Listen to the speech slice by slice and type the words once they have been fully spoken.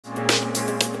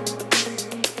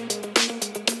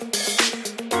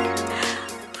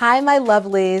Hi, my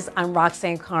lovelies. I'm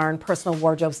Roxanne, Carne, personal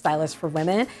wardrobe stylist for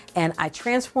women, and I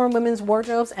transform women's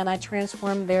wardrobes and I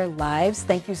transform their lives.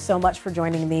 Thank you so much for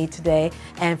joining me today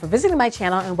and for visiting my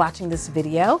channel and watching this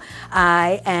video.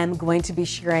 I am going to be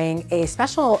sharing a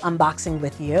special unboxing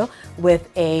with you with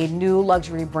a new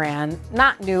luxury brand,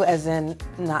 not new as in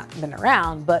not been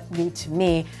around, but new to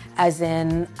me as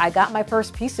in I got my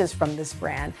first pieces from this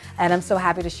brand, and I'm so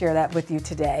happy to share that with you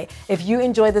today. If you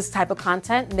enjoy this type of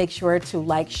content, make sure to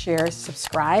like, share,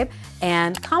 subscribe,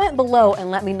 and comment below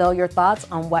and let me know your thoughts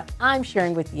on what I'm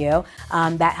sharing with you.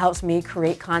 That helps me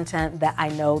create content that I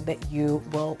know that you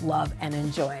will love and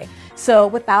enjoy. So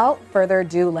without further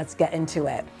ado, let's get into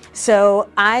it. So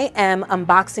I am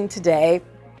unboxing today,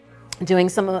 doing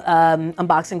some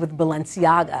unboxing with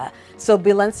Balenciaga. So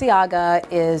Balenciaga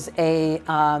is a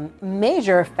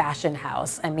major fashion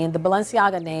house. I mean, the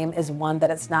Balenciaga name is one that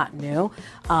it's not new.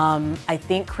 I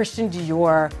think Christian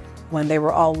Dior, when they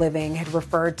were all living, had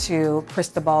referred to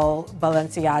Cristobal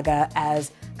Balenciaga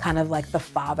as kind of like the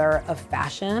father of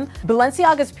fashion.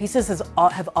 Balenciaga's pieces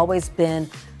have always been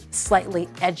slightly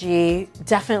edgy,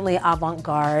 definitely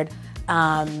avant-garde,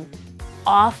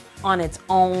 off on its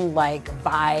own like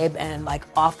vibe and like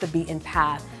off the beaten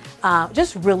path.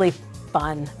 Just really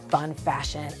fun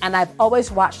fashion. And I've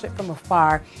always watched it from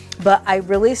afar, but I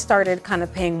really started kind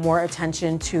of paying more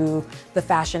attention to the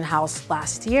fashion house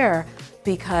last year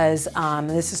because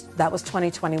that was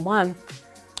 2021,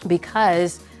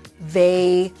 because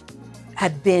they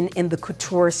had been in the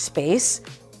couture space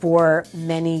for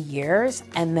many years.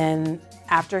 And then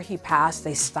after he passed,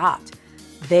 they stopped.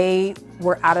 They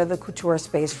were out of the couture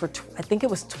space for, I think it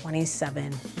was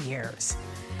 27 years.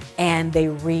 And they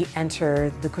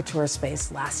re-entered the couture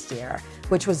space last year,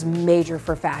 which was major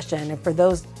for fashion. And for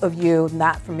those of you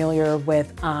not familiar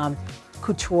with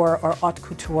couture or haute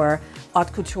couture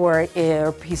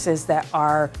are pieces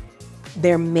that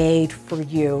they're made for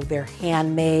you. They're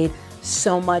handmade,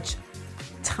 so much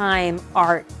time,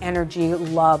 art, energy,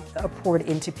 love are poured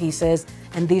into pieces.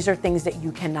 And these are things that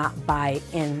you cannot buy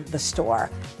in the store.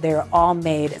 They're all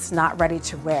made, it's not ready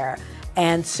to wear.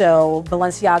 And so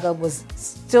Balenciaga was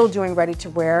still doing ready to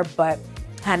wear, but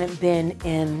hadn't been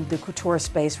in the couture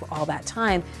space for all that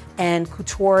time. And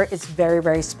couture is very,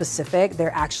 very specific.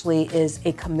 There actually is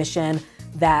a commission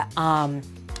that,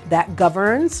 that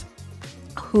governs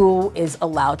who is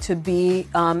allowed to be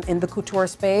in the couture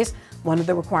space. One of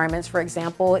the requirements, for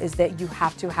example, is that you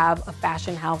have to have a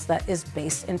fashion house that is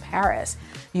based in Paris.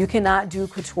 You cannot do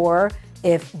couture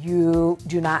if you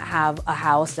do not have a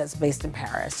house that's based in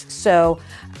Paris. So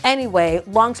anyway,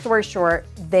 long story short,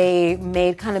 they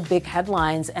made kind of big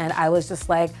headlines, and I was just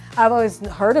like, I've always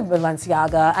heard of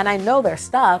Balenciaga and I know their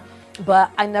stuff,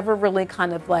 but I never really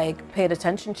kind of like paid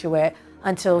attention to it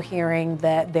until hearing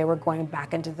that they were going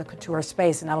back into the couture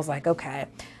space. And I was like, okay,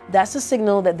 that's a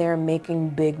signal that they're making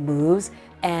big moves,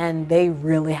 and they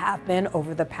really have been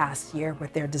over the past year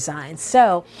with their designs.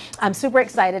 So I'm super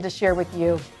excited to share with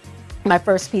you my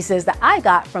first pieces that I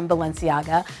got from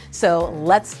Balenciaga. So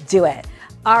let's do it.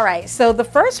 All right, so the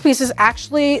first piece is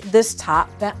actually this top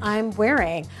that I'm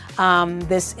wearing.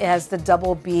 This has the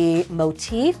double B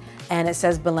motif, and it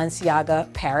says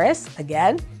Balenciaga Paris.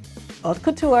 Again, haute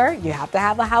couture, you have to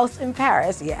have a house in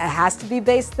Paris. It has to be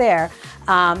based there.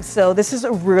 So this is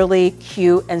a really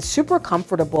cute and super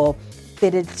comfortable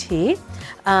fitted tee.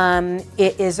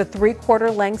 It is a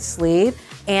 3/4 length sleeve,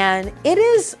 and it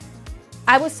is,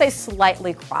 I would say,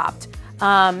 slightly cropped.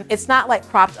 It's not like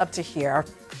cropped up to here,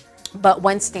 but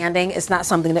when standing, it's not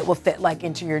something that will fit like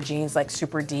into your jeans like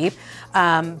super deep.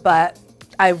 But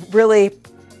I really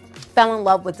fell in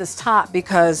love with this top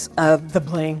because of the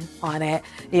bling on it.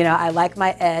 You know, I like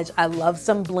my edge. I love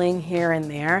some bling here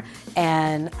and there.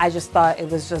 And I just thought it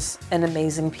was just an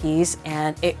amazing piece,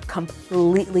 and it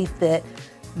completely fit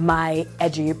my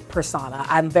edgy persona.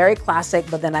 I'm very classic,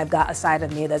 but then I've got a side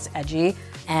of me that's edgy.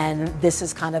 And this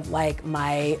is kind of like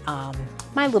my,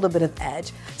 my little bit of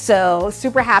edge. So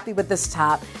super happy with this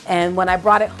top. And when I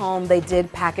brought it home, they did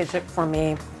package it for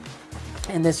me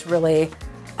in this really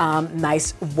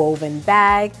nice woven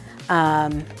bag,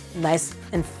 nice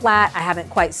and flat. I haven't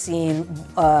quite seen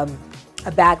a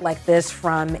bag like this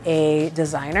from a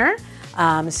designer.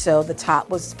 So the top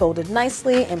was folded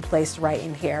nicely and placed right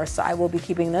in here. So I will be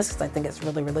keeping this because I think it's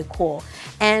really, really cool.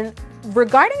 And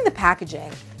regarding the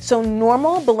packaging, so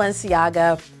normal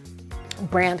Balenciaga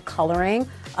brand coloring,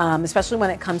 especially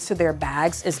when it comes to their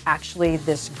bags, is actually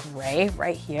this gray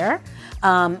right here.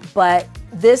 But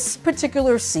this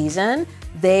particular season,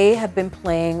 they have been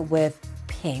playing with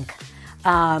pink.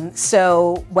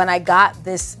 So when I got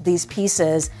these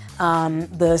pieces,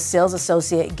 the sales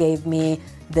associate gave me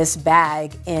this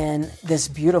bag in this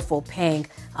beautiful pink.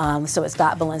 So it's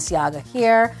got Balenciaga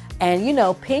here. And you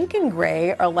know, pink and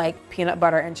gray are like peanut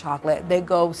butter and chocolate. They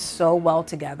go so well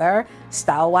together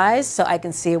style-wise, so I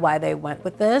can see why they went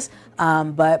with this.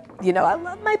 But you know, I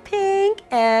love my pink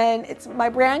and it's my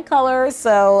brand color.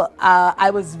 So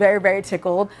I was very, very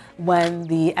tickled when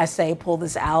the SA pulled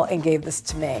this out and gave this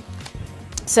to me.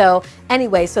 So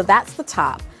anyway, so that's the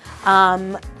top.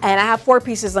 And I have 4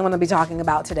 pieces I'm gonna be talking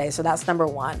about today. So that's number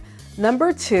 1.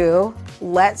 Number 2,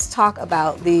 let's talk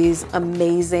about these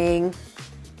amazing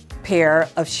pair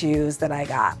of shoes that I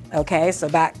got. Okay, so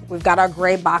we've got our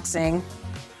gray boxing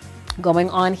going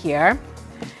on here.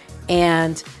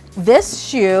 And this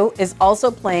shoe is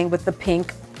also playing with the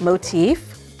pink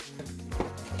motif,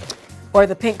 or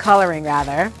the pink coloring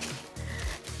rather.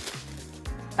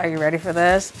 Are you ready for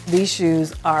this? These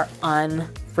shoes are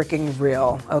unfreaking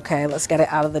real. Okay, let's get it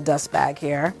out of the dust bag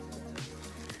here.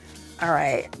 All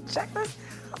right, check this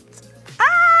out.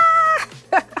 Ah!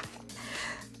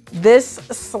 This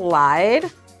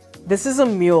slide, this is a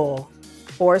mule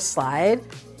or slide.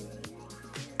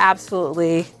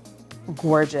 Absolutely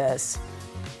gorgeous.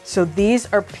 So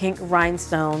these are pink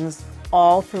rhinestones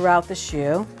all throughout the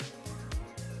shoe.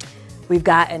 We've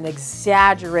got an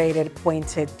exaggerated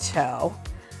pointed toe,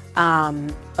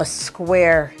 a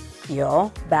square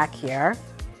heel back here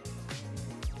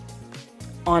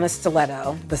on a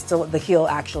stiletto. The heel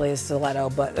actually is stiletto,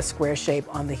 but a square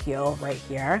shape on the heel right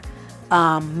here.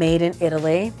 Made in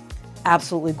Italy,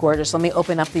 absolutely gorgeous. Let me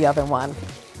open up the other one.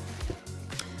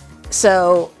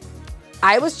 So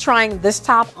I was trying this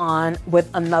top on with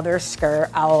another skirt.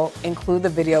 I'll include the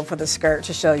video for the skirt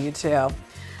to show you too.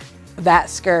 That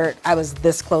skirt, I was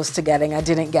this close to getting. I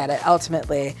didn't get it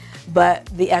ultimately, but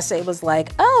the SA was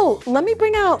like, oh, let me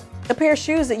bring out a pair of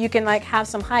shoes that you can like have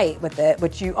some height with it,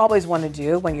 which you always want to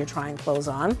do when you're trying clothes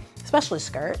on, especially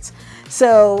skirts.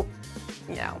 So,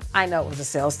 you know, I know it was a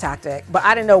sales tactic, but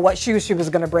I didn't know what shoes she was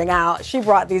going to bring out. She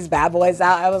brought these bad boys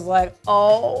out. I was like,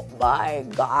 oh my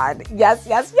God. Yes,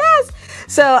 yes, yes.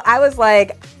 So I was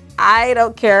like, I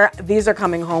don't care. These are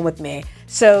coming home with me.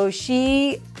 So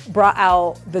she brought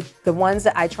out the ones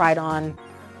that I tried on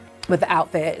with the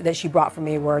outfit that she brought for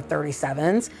me were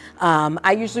 37s.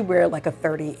 I usually wear like a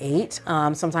 38,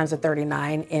 sometimes a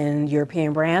 39 in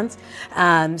European brands.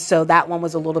 So that one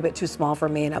was a little bit too small for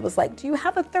me. And I was like, do you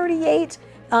have a 38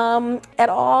 at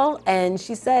all? And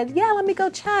she said, yeah, let me go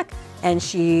check. And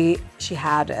she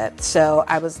had it. So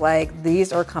I was like,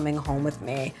 these are coming home with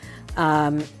me.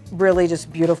 Really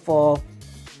just beautiful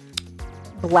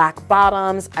black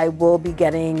bottoms. I will be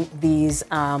getting these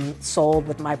soled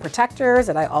with my protectors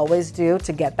that I always do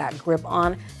to get that grip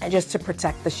on and just to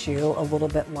protect the shoe a little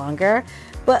bit longer.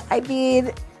 But I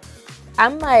mean,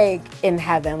 I'm like in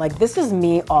heaven. Like this is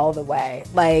me all the way.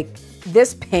 Like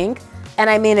this pink, and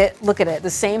I mean it, look at it,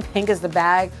 the same pink as the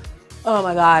bag. Oh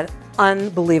my God,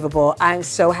 unbelievable. I'm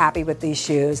so happy with these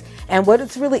shoes. And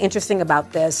what's really interesting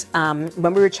about this,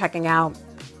 when we were checking out,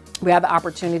 we had the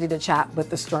opportunity to chat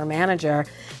with the store manager,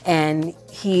 and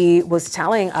he was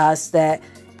telling us that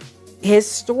his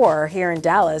store here in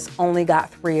Dallas only got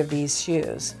 3 of these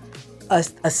shoes, a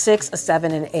 6, a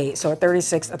 7, and 8. So a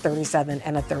 36, a 37,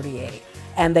 and a 38.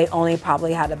 And they only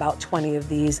probably had about 20 of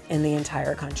these in the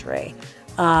entire country.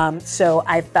 So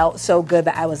I felt so good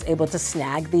that I was able to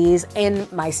snag these in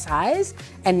my size,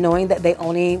 and knowing that they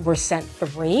only were sent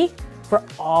 3 for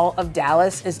all of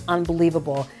Dallas is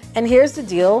unbelievable. And here's the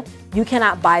deal, you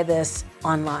cannot buy this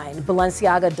online.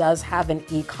 Balenciaga does have an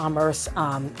e-commerce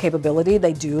capability.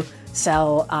 They do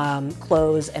sell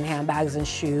clothes and handbags and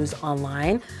shoes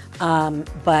online,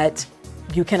 but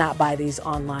you cannot buy these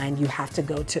online. You have to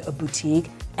go to a boutique,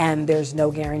 and there's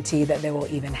no guarantee that they will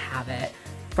even have it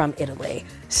from Italy.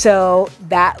 So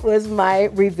that was my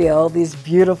reveal, these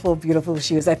beautiful, beautiful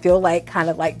shoes. I feel like kind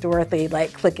of like Dorothy,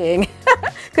 like clicking,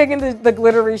 clicking the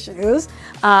glittery shoes.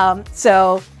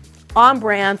 So on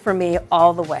brand for me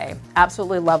all the way.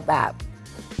 Absolutely love that.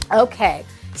 Okay,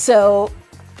 so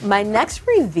my next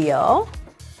reveal,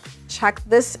 check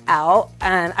this out.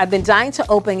 And I've been dying to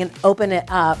open it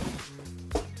up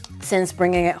since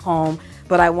bringing it home,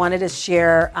 but I wanted to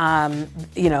share,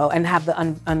 you know, and have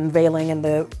the unveiling and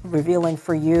the revealing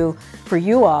for you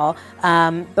all.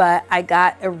 But I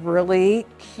got a really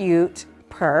cute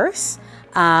purse.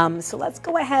 So let's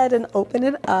go ahead and open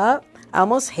it up. I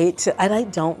almost hate to, and I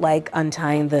don't like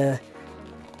untying the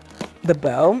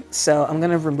bow, so I'm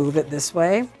gonna remove it this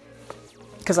way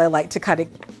because I like to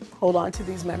hold on to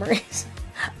these memories.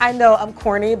 I know I'm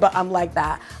corny, but I'm like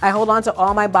that. I hold on to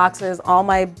all my boxes, all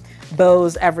my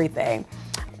bows, everything.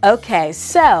 Okay,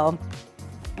 so,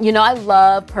 you know, I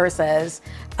love purses,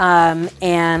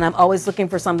 And I'm always looking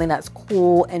for something that's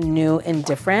cool and new and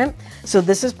different. So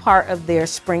this is part of their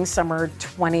Spring Summer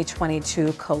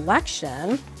 2022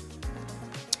 collection.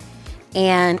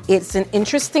 And it's an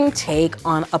interesting take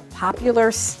on a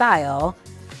popular style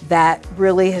that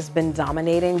really has been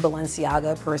dominating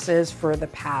Balenciaga purses for the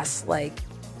past, like,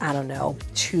 I don't know,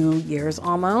 2 years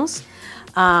almost.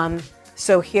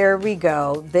 So here we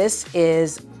go. This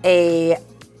is an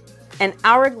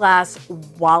Hourglass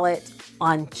wallet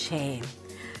on chain.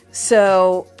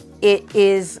 So it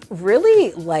is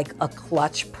really like a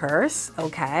clutch purse,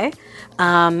 okay?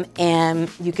 And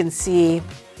you can see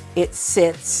it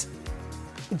sits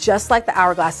just like the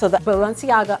Hourglass. So the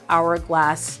Balenciaga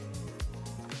Hourglass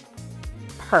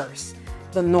purse,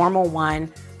 the normal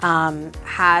one,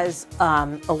 has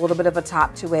a little bit of a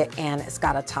top to it, and it's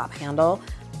got a top handle,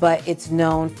 but it's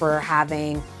known for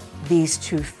having these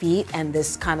 2 feet and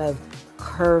this kind of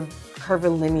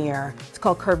curvilinear, it's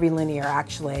called curvilinear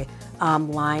actually,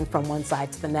 line from one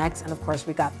side to the next. And of course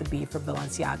we got the B for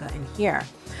Balenciaga in here.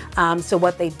 So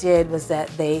what they did was that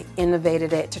they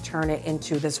innovated it to turn it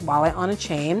into this wallet on a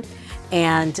chain.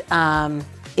 And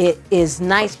it is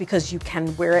nice because you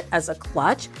can wear it as a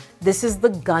clutch. This is the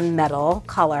gunmetal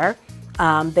color.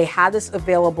 They had this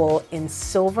available in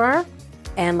silver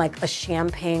and like a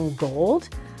champagne gold.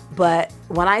 But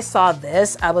when I saw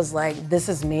this, I was like, this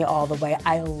is me all the way.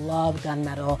 I love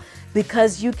gunmetal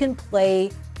because you can play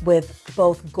with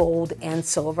both gold and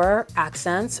silver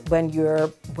accents when you're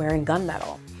wearing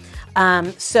gunmetal.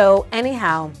 So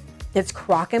anyhow, it's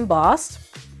croc embossed.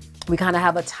 We kind of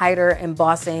have a tighter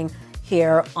embossing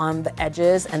here on the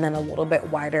edges and then a little bit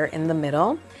wider in the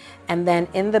middle. And then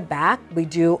in the back, we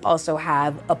do also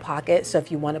have a pocket. So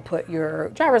if you want to put your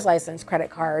driver's license, credit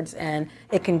cards, and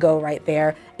it can go right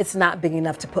there. It's not big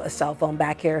enough to put a cell phone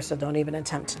back here, so don't even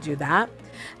attempt to do that.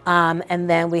 And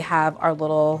then we have our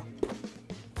little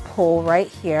pull right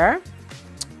here.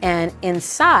 And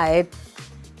inside,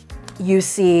 you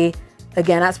see,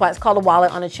 again, that's why it's called a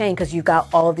wallet on a chain, because you've got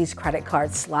all of these credit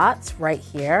card slots right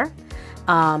here.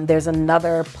 There's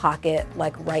another pocket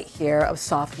like right here of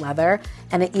soft leather,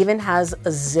 and it even has a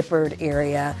zippered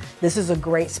area. This is a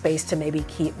great space to maybe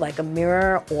keep like a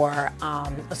mirror or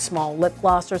a small lip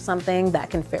gloss or something that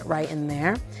can fit right in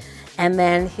there. And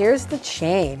then here's the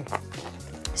chain.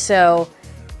 So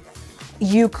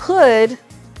you could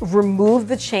remove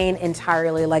the chain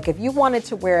entirely. Like if you wanted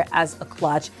to wear it as a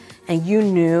clutch and you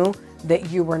knew that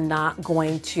you were not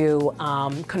going to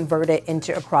convert it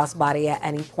into a crossbody at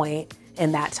any point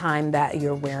in that time that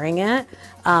you're wearing it,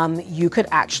 you could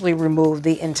actually remove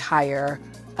the entire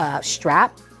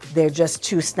strap. They're just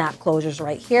 2 snap closures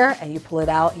right here, and you pull it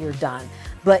out, you're done.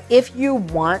 But if you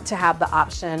want to have the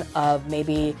option of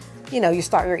maybe, you know, you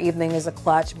start your evening as a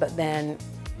clutch, but then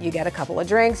you get a couple of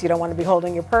drinks, you don't want to be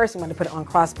holding your purse, you want to put it on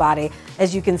crossbody.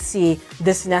 As you can see,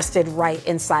 this nested right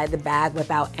inside the bag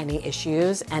without any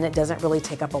issues, and it doesn't really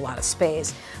take up a lot of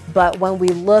space. But when we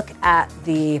look at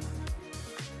the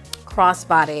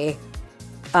crossbody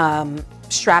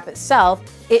strap itself,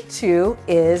 it too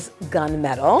is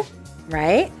gunmetal,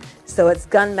 right? So it's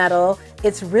gunmetal,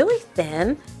 it's really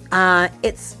thin,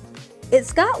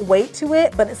 it's got weight to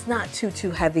it, but it's not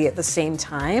too heavy at the same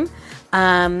time.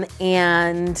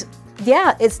 And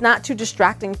yeah, it's not too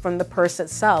distracting from the purse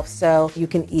itself. So you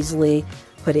can easily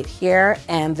put it here,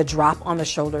 and the drop on the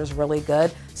shoulder is really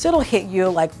good. So it'll hit you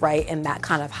like right in that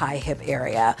kind of high hip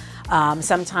area.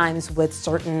 Sometimes with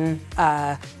certain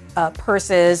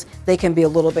purses, they can be a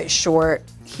little bit short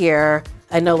here.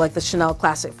 I know like the Chanel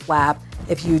Classic Flap,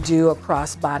 if you do a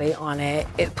crossbody on it,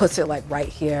 it puts it like right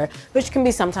here, which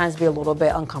can sometimes be a little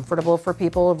bit uncomfortable for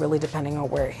people, really depending on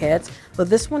where it hits. But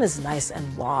this one is nice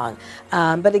and long.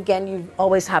 But again, you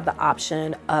always have the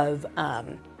option of,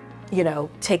 you know,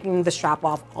 taking the strap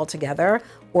off altogether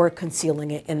or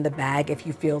concealing it in the bag if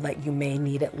you feel like you may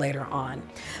need it later on.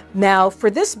 Now for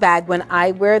this bag, when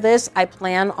I wear this, I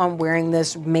plan on wearing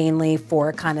this mainly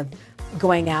for kind of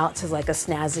going out to like a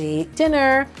snazzy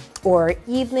dinner or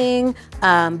evening,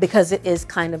 because it is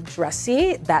kind of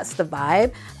dressy. That's the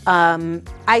vibe.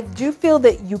 I do feel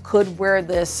that you could wear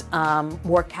this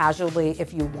more casually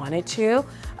if you wanted to.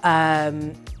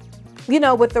 You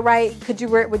know, with the right, could you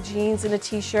wear it with jeans and a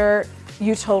t-shirt?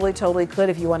 You totally could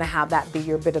if you want to have that be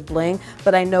your bit of bling.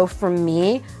 But I know for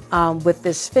me, with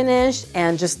this finish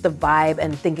and just the vibe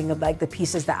and thinking of like the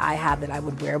pieces that I have that I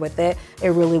would wear with it, it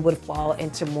really would fall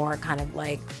into more kind of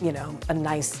like, you know, a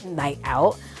nice night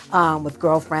out with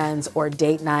girlfriends or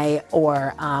date night,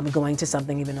 or going to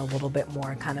something even a little bit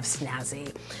more kind of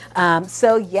snazzy.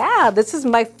 So yeah, this is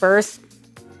my first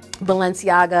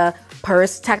Balenciaga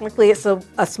purse. Technically, it's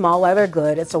a small leather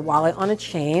good. It's a wallet on a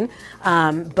chain,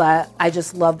 but I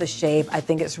just love the shape. I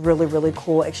think it's really, really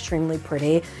cool, extremely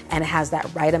pretty, and it has that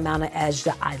right amount of edge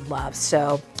that I love.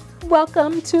 So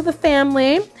welcome to the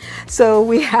family. So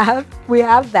we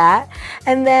have that.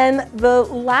 And then the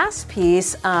last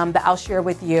piece that I'll share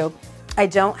with you, I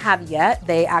don't have yet.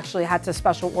 They actually had to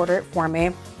special order it for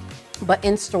me, but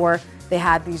in store, they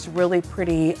had these really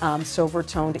pretty silver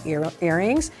toned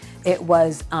earrings.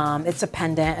 It's a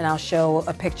pendant, and I'll show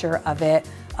a picture of it,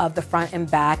 of the front and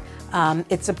back.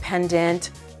 It's a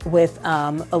pendant with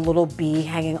a little bee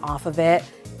hanging off of it,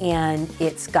 and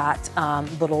it's got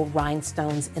little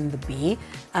rhinestones in the bee.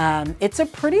 It's a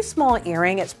pretty small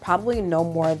earring. It's probably no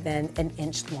more than an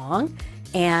inch long,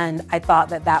 and I thought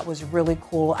that that was really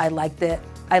cool. I liked it.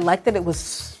 I liked that it was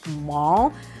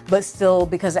small, but still,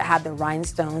 because it had the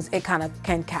rhinestones, it kind of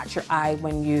can catch your eye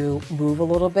when you move a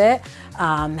little bit.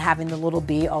 Having the little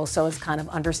bee also is kind of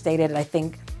understated. I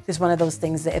think it's one of those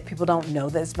things that if people don't know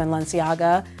that it's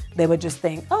Balenciaga, they would just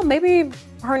think, oh, maybe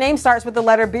her name starts with the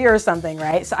letter B or something,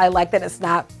 right? So I like that it's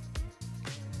not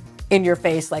in your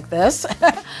face like this.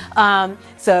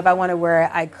 So if I want to wear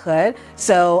it, I could.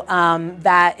 So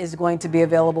that is going to be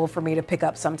available for me to pick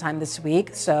up sometime this week.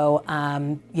 So,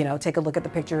 you know, take a look at the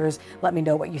pictures, let me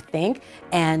know what you think.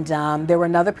 And there were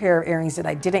another pair of earrings that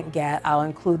I didn't get. I'll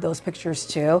include those pictures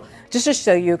too, just to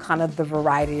show you kind of the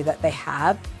variety that they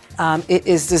have. It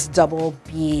is this double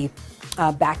B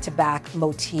back-to-back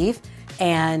motif.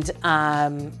 And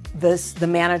the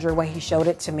manager, when he showed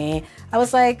it to me, I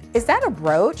was like, is that a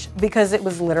brooch? Because it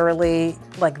was literally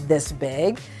like this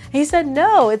big. He said,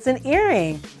 no, it's an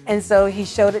earring. And so he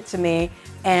showed it to me,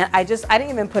 and I didn't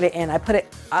even put it in. I put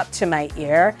it up to my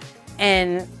ear,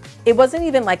 and it wasn't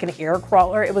even like an ear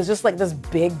crawler. It was just like this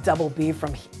big double B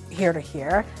from here to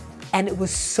here. And it was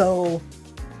so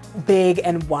big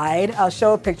and wide. I'll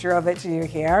show a picture of it to you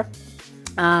here.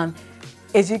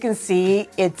 As you can see,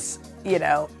 it's, you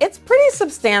know, it's pretty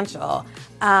substantial.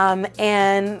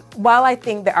 And while I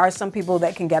think there are some people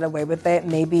that can get away with it,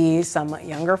 maybe some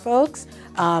younger folks,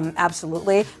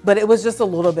 absolutely, but it was just a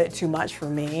little bit too much for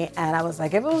me. And I was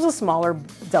like, if it was a smaller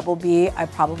double B, I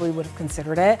probably would have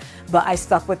considered it, but I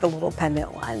stuck with the little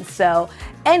pendant one. So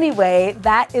anyway,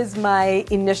 that is my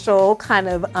initial kind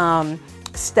of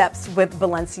steps with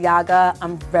Balenciaga.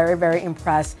 I'm very, very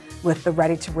impressed with the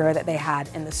ready-to-wear that they had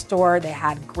in the store. They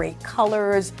had great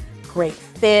colors, great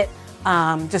fit,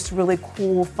 just really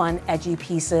cool, fun, edgy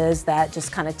pieces that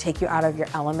just kind of take you out of your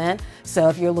element. So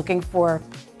if you're looking for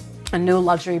a new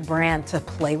luxury brand to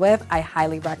play with, I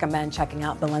highly recommend checking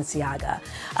out Balenciaga.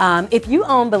 If you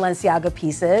own Balenciaga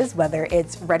pieces, whether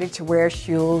it's ready-to-wear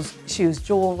shoes,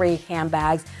 jewelry,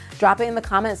 handbags, drop it in the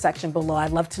comment section below.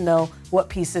 I'd love to know what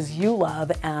pieces you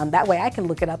love. That way I can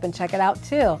look it up and check it out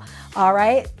too. All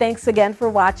right, thanks again for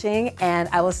watching, and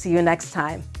I will see you next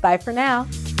time. Bye for now.